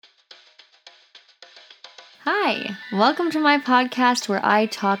Hi, welcome to my podcast where I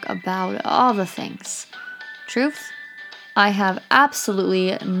talk about all the things. Truth, I have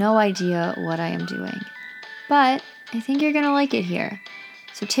absolutely no idea what I am doing, but I think you're gonna like it here.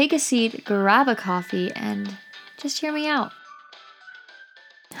 So take a seat, grab a coffee, and just hear me out.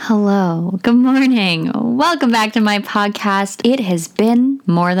 Hello, good morning. Welcome back to my podcast. It has been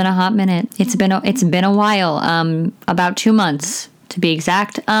more than a hot minute. It's been a while, about 2 months to be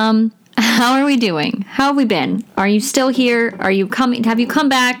exact. How are we doing? How have we been? Are you still here? Are you coming? Have you come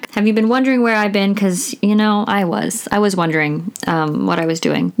back? Have you been wondering where I've been? Because, I was wondering what I was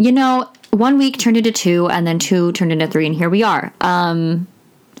doing. 1 week turned into 2, and then 2 turned into 3, and here we are.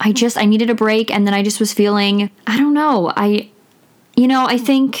 I needed a break, and then I just was feeling, I don't know. I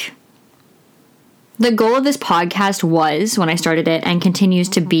think the goal of this podcast was, when I started it, and continues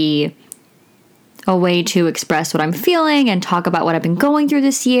to be, a way to express what I'm feeling and talk about what I've been going through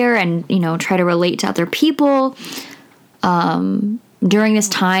this year and, try to relate to other people during this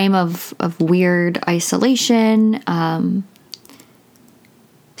time of weird isolation.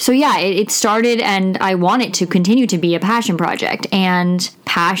 It started, and I want it to continue to be a passion project. And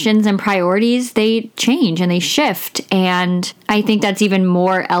passions and priorities, they change and they shift. And I think that's even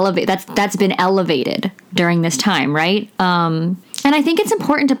more elevated. That's been elevated during this time, right? And I think it's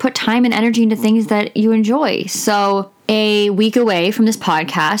important to put time and energy into things that you enjoy. So a week away from this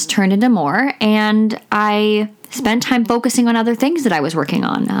podcast turned into more, and I spent time focusing on other things that I was working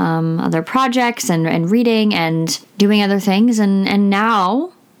on, other projects and reading and doing other things. And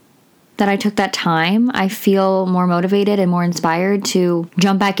now that I took that time, I feel more motivated and more inspired to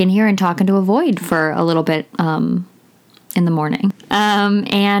jump back in here and talk into a void for a little bit in the morning.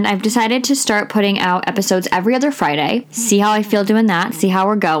 And I've decided to start putting out episodes every other Friday. See how I feel doing that. See how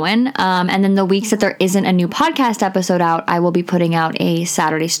we're going. And then the weeks that there isn't a new podcast episode out, I will be putting out a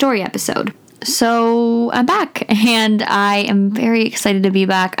Saturday story episode. So I'm back, and I am very excited to be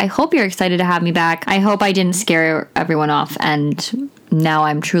back. I hope you're excited to have me back. I hope I didn't scare everyone off, and now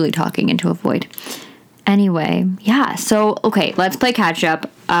I'm truly talking into a void. Anyway, okay, let's play catch up.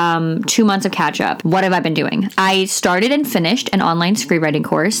 2 months of catch up. What have I been doing? I started and finished an online screenwriting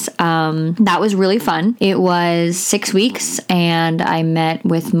course. That was really fun. It was 6 weeks, and I met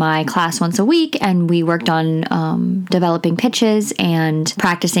with my class once a week, and we worked on developing pitches and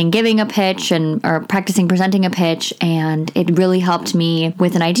practicing giving a pitch or practicing presenting a pitch, and it really helped me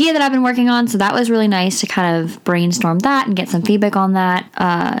with an idea that I've been working on. So that was really nice to kind of brainstorm that and get some feedback on that.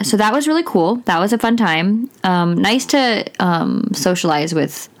 So that was really cool. That was a fun time. Nice to socialize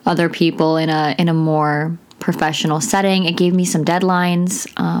with other people in a more professional setting. It gave me some deadlines.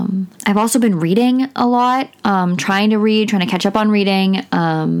 I've also been reading a lot, trying to catch up on reading.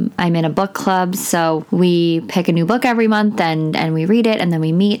 I'm in a book club, so we pick a new book every month and we read it, and then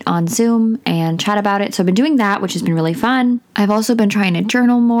we meet on Zoom and chat about it. So I've been doing that, which has been really fun. I've also been trying to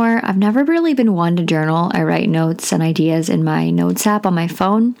journal more. I've never really been one to journal. I write notes and ideas in my notes app on my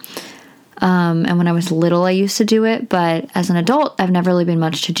phone. And when I was little, I used to do it, but as an adult, I've never really been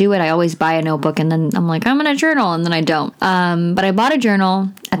much to do it. I always buy a notebook, and then I'm like, I'm going to journal, and then I don't. But I bought a journal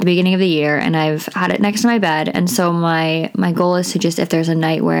at the beginning of the year, and I've had it next to my bed. And so my goal is to just, if there's a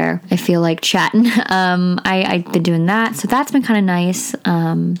night where I feel like chatting, I've been doing that. So that's been kind of nice.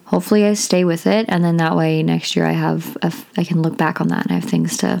 Hopefully I stay with it. And then that way next year I can look back on that and I have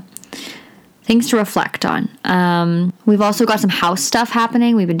things to reflect on. We've also got some house stuff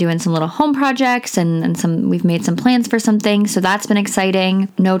happening. We've been doing some little home projects and we've made some plans for some things. So that's been exciting.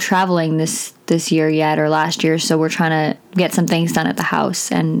 No traveling this year yet or last year. So we're trying to get some things done at the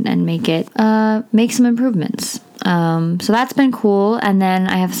house and make some improvements. So that's been cool. And then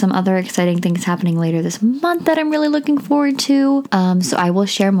I have some other exciting things happening later this month that I'm really looking forward to. So I will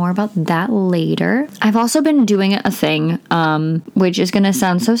share more about that later. I've also been doing a thing, which is going to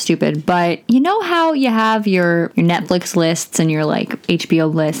sound so stupid, but you know how you have your Netflix lists and your like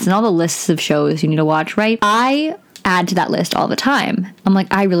HBO lists and all the lists of shows you need to watch, right? I add to that list all the time. I'm like,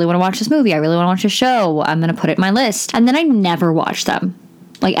 I really want to watch this movie. I really want to watch a show. I'm going to put it in my list. And then I never watch them.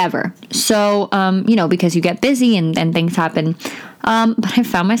 Like ever. So, because you get busy and things happen. But I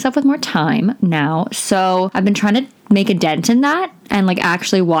found myself with more time now. So I've been trying to make a dent in that and like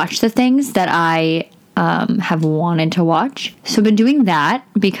actually watch the things that I have wanted to watch. So I've been doing that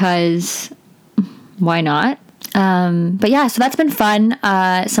because why not? So that's been fun.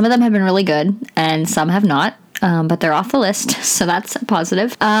 Some of them have been really good and some have not. But they're off the list. So that's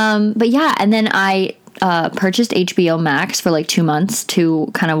positive. And then purchased HBO Max for like 2 months to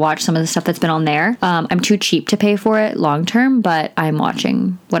kind of watch some of the stuff that's been on there. I'm too cheap to pay for it long term, but I'm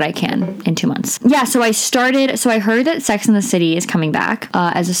watching what I can in 2 months. Yeah, so I heard that Sex and the City is coming back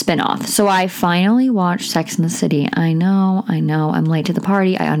as a spinoff. So I finally watched Sex and the City. I know, I'm late to the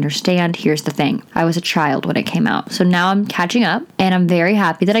party. I understand. Here's the thing. I was a child when it came out. So now I'm catching up, and I'm very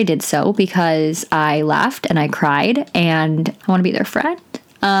happy that I did so because I laughed and I cried and I want to be their friend.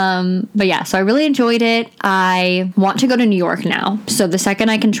 But yeah, so I really enjoyed it. I want to go to New York now. So the second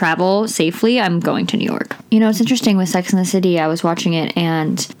I can travel safely, I'm going to New York. You know, it's interesting with Sex and the City, I was watching it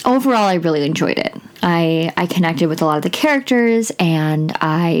and overall I really enjoyed it. I connected with a lot of the characters and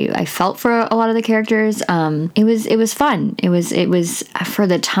I felt for a lot of the characters. It was fun. It was for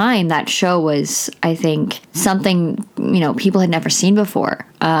the time, that show was, I think, something, you know, people had never seen before.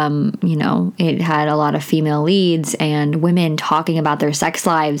 You know, it had a lot of female leads and women talking about their sex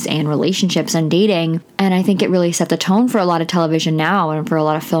lives and relationships and dating. And I think it really set the tone for a lot of television now and for a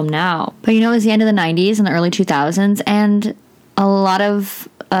lot of film now. But you know, it was the end of the 90s and the early 2000s, and a lot of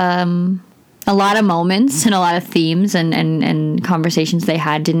moments and a lot of themes and conversations they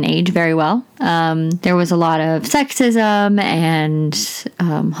had didn't age very well. There was a lot of sexism and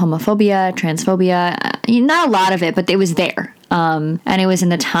homophobia, transphobia. Not a lot of it, but it was there. And it was in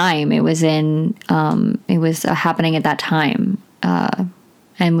the time. It was happening at that time.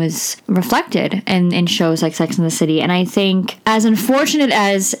 And was reflected in shows like Sex and the City. And I think, as unfortunate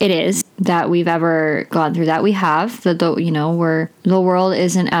as it is that we've ever gone through that, we have, the world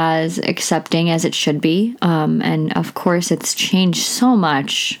isn't as accepting as it should be. And of course, it's changed so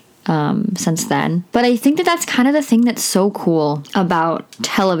much since then. But I think that that's kind of the thing that's so cool about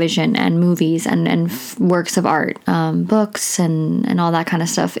television and movies and works of art, books and all that kind of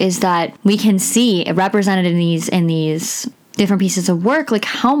stuff, is that we can see it represented in these different pieces of work, like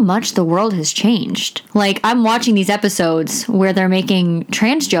how much the world has changed. Like, I'm watching these episodes where they're making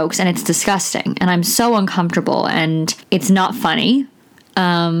trans jokes and it's disgusting and I'm so uncomfortable and it's not funny.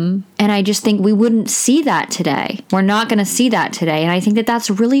 And I just think we wouldn't see that today. We're not going to see that today. And I think that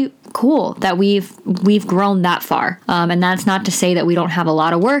that's really cool that we've grown that far. And that's not to say that we don't have a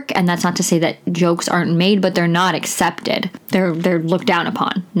lot of work, and that's not to say that jokes aren't made, but they're not accepted. They're looked down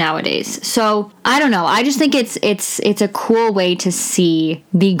upon nowadays. So I don't know. I just think it's a cool way to see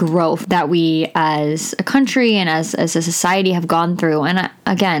the growth that we as a country and as a society have gone through. And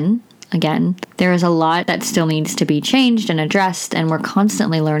Again, there is a lot that still needs to be changed and addressed, and we're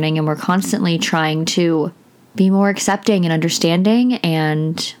constantly learning and we're constantly trying to be more accepting and understanding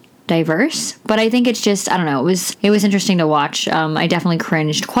and diverse. But I think it's just, I don't know, it was interesting to watch. I definitely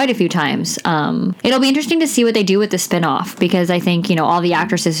cringed quite a few times. It'll be interesting to see what they do with the spinoff, because I think, you know, all the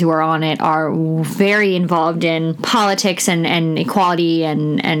actresses who are on it are very involved in politics and equality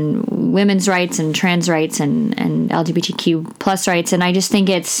and women's rights and trans rights and LGBTQ plus rights. And I just think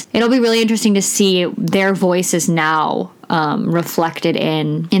it'll be really interesting to see their voices now reflected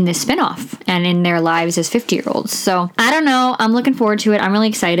in this spinoff and in their lives as 50-year-olds. So I don't know. I'm looking forward to it. I'm really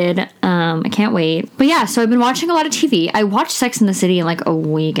excited. I can't wait. But yeah, so I've been watching a lot of TV. I watched Sex and the City in like a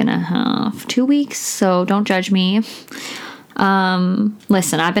week and a half, 2 weeks. So don't judge me.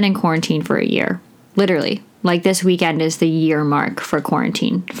 Listen, I've been in quarantine for a year, literally. Like, this weekend is the year mark for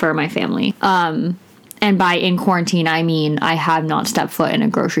quarantine for my family. And by in quarantine, I mean I have not stepped foot in a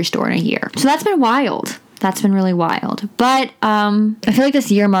grocery store in a year. So that's been wild. That's been really wild. But I feel like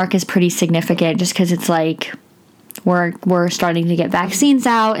this year mark is pretty significant just because it's like we're starting to get vaccines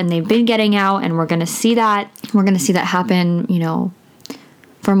out, and they've been getting out, and we're going to see that. We're going to see that happen, you know,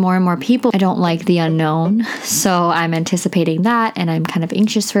 for more and more people. I don't like the unknown, so I'm anticipating that, and I'm kind of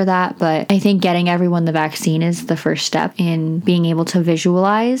anxious for that. But I think getting everyone the vaccine is the first step in being able to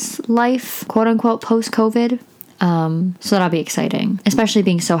visualize life, quote unquote, post-COVID. So that'll be exciting, especially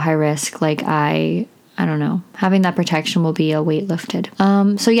being so high risk. Like, I don't know, having that protection will be a weight lifted.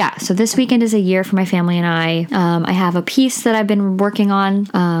 So this weekend is a year for my family and I. I have a piece that I've been working on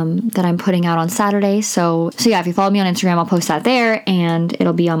that I'm putting out on Saturday. So yeah, if you follow me on Instagram, I'll post that there, and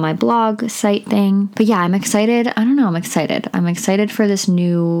it'll be on my blog site thing. But yeah, I'm excited. I don't know, I'm excited. I'm excited for this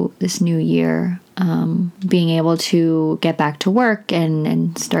new year. Being able to get back to work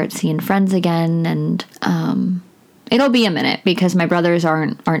and start seeing friends again, and it'll be a minute because my brothers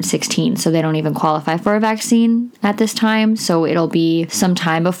aren't 16, so they don't even qualify for a vaccine at this time. So it'll be some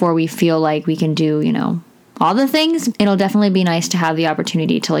time before we feel like we can do, you know, all the things. It'll definitely be nice to have the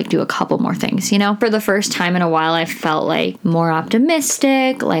opportunity to like do a couple more things, you know? For the first time in a while, I felt like more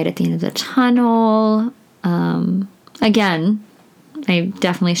optimistic, light at the end of the tunnel. Again, I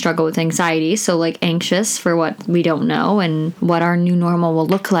definitely struggle with anxiety, so like anxious for what we don't know and what our new normal will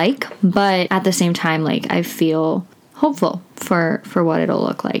look like. But at the same time, like I feel hopeful for what it'll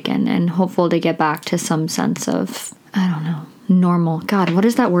look like and hopeful to get back to some sense of, I don't know, normal. God, what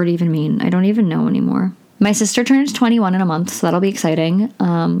does that word even mean? I don't even know anymore. My sister turns 21 in a month, so that'll be exciting. Do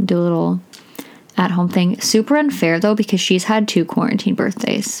a little at-home thing. Super unfair, though, because she's had 2 quarantine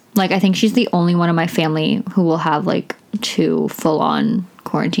birthdays. Like, I think she's the only one in my family who will have, like, 2 full-on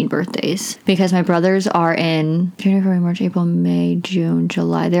quarantine birthdays. Because my brothers are in January, February, March, April, May, June,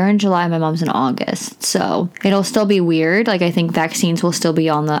 July. They're in July, my mom's in August. So it'll still be weird. Like, I think vaccines will still be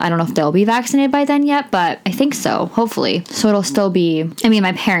on the... I don't know if they'll be vaccinated by then yet, but I think so, hopefully. So it'll still be... I mean,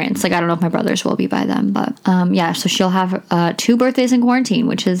 my parents, like, I don't know if my brothers will be by then, but yeah, so she'll have 2 birthdays in quarantine,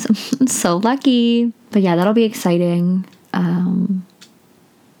 which is so lucky. But yeah, that'll be exciting.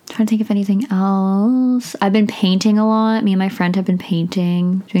 Trying to think of anything else. I've been painting a lot. Me and my friend have been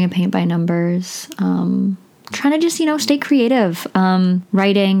painting, doing a paint by numbers. Trying to just, stay creative.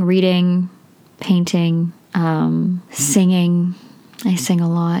 Writing, reading, painting, singing. I sing a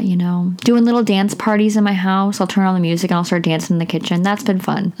lot, doing little dance parties in my house. I'll turn on the music and I'll start dancing in the kitchen. That's been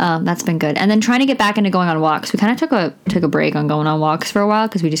fun. That's been good. And then trying to get back into going on walks. We kind of took a break on going on walks for a while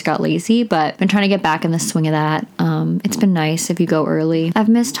because we just got lazy, but been trying to get back in the swing of that. It's been nice if you go early. I've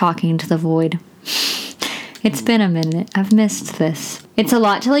missed talking to the void. It's been a minute. I've missed this. It's a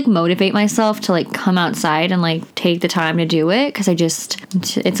lot to motivate myself to come outside and take the time to do it because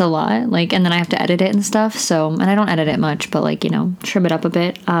it's a lot. And then I have to edit it and stuff. So, and I don't edit it much, but trim it up a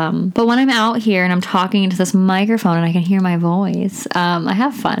bit. But when I'm out here and I'm talking into this microphone and I can hear my voice, I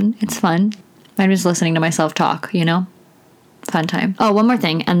have fun. It's fun. I'm just listening to myself talk, Fun time. Oh, one more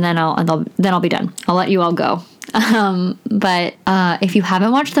thing, and then I'll be done. I'll let you all go. But if you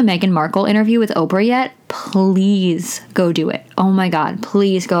haven't watched the Meghan Markle interview with Oprah yet, please go do it. Oh my God,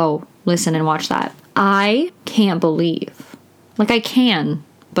 please go listen and watch that. I can't believe, I can,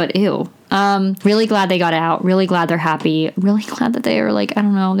 but ew. Really glad they got out. Really glad they're happy. Really glad that they are I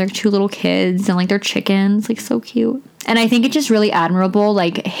don't know, they're 2 little kids and they're chickens, so cute. And I think it's just really admirable,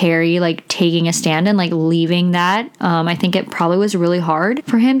 Harry, taking a stand and, leaving that. I think it probably was really hard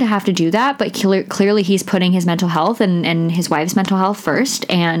for him to have to do that, but clearly he's putting his mental health and his wife's mental health first,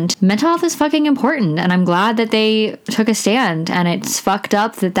 and mental health is fucking important, and I'm glad that they took a stand, and it's fucked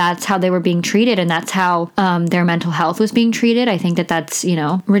up that that's how they were being treated, and that's how their mental health was being treated. I think that that's,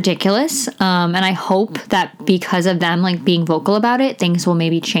 ridiculous, and I hope that because of them, being vocal about it, things will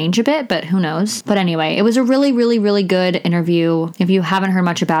maybe change a bit, but who knows. But anyway, it was a really, really, really good interview. If you haven't heard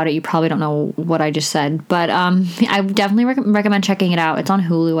much about it, you probably don't know what I just said, but I definitely recommend checking it out. It's on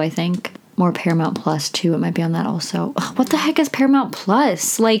Hulu, I think, or Paramount Plus too. It might be on that also. Ugh, what the heck is Paramount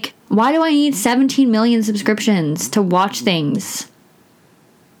Plus? Why do I need 17 million subscriptions to watch things?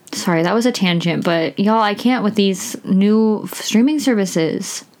 Sorry, that was a tangent, but y'all, I can't with these new streaming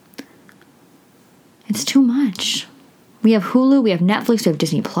services. It's too much. We have Hulu, we have Netflix, we have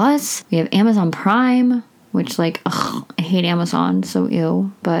Disney Plus, we have Amazon Prime, which I hate Amazon, so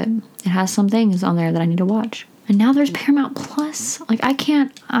ew, but it has some things on there that I need to watch. And now there's Paramount Plus. I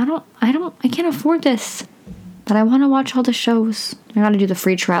can't afford this. But I want to watch all the shows. I gotta do the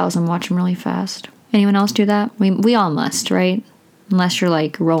free trials and watch them really fast. Anyone else do that? We all must, right? Unless you're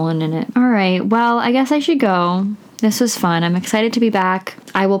rolling in it. All right, well, I guess I should go. This was fun. I'm excited to be back.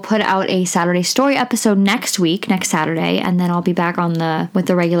 I will put out a Saturday Story episode next Saturday, and then I'll be back with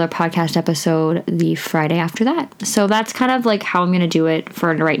the regular podcast episode the Friday after that. So that's kind of how I'm going to do it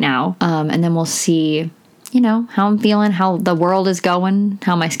for right now. And then we'll see, how I'm feeling, how the world is going,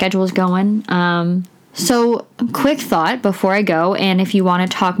 how my schedule is going. So quick thought before I go, and if you want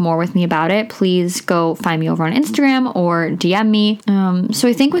to talk more with me about it, please go find me over on Instagram or DM me. So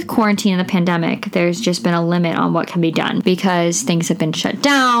I think with quarantine and the pandemic, there's just been a limit on what can be done because things have been shut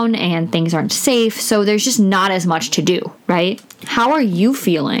down and things aren't safe. So there's just not as much to do, right? How are you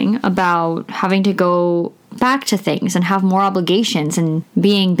feeling about having to go back to things and have more obligations and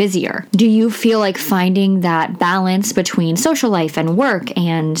being busier? Do you feel like finding that balance between social life and work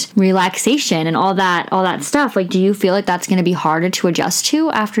and relaxation and all that stuff? Do you feel like that's going to be harder to adjust to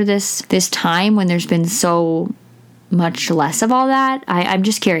after this time when there's been so much less of all that? I'm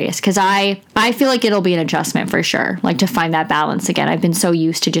just curious because I feel like it'll be an adjustment for sure, to find that balance again. I've been so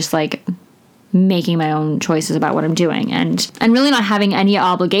used to just making my own choices about what I'm doing and really not having any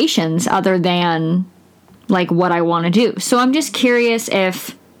obligations other than what I want to do. So I'm just curious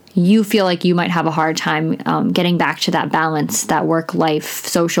if you feel like you might have a hard time getting back to that balance, that work life,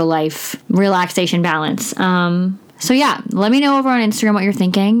 social life, relaxation balance. So yeah, let me know over on Instagram what you're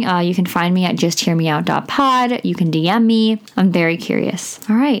thinking. You can find me at justhearmeout.pod. You can DM me. I'm very curious.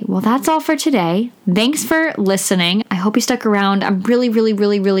 All right, well, that's all for today. Thanks for listening. I hope you stuck around. I'm really, really,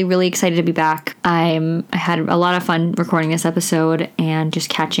 really, really, really excited to be back. I had a lot of fun recording this episode and just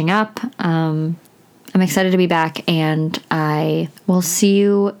catching up. I'm excited to be back, and I will see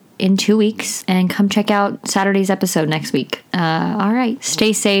you in 2 weeks, and come check out Saturday's episode next week. All right.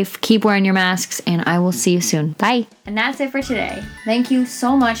 Stay safe, keep wearing your masks, and I will see you soon. Bye. And that's it for today. Thank you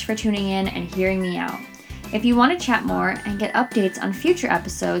so much for tuning in and hearing me out. If you want to chat more and get updates on future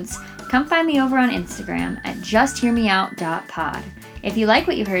episodes, come find me over on Instagram at justhearmeout.pod. If you like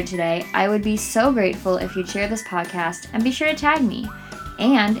what you heard today, I would be so grateful if you'd share this podcast and be sure to tag me.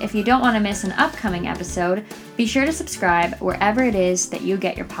 And if you don't want to miss an upcoming episode, be sure to subscribe wherever it is that you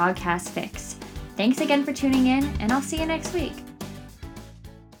get your podcast fix. Thanks again for tuning in, and I'll see you next week.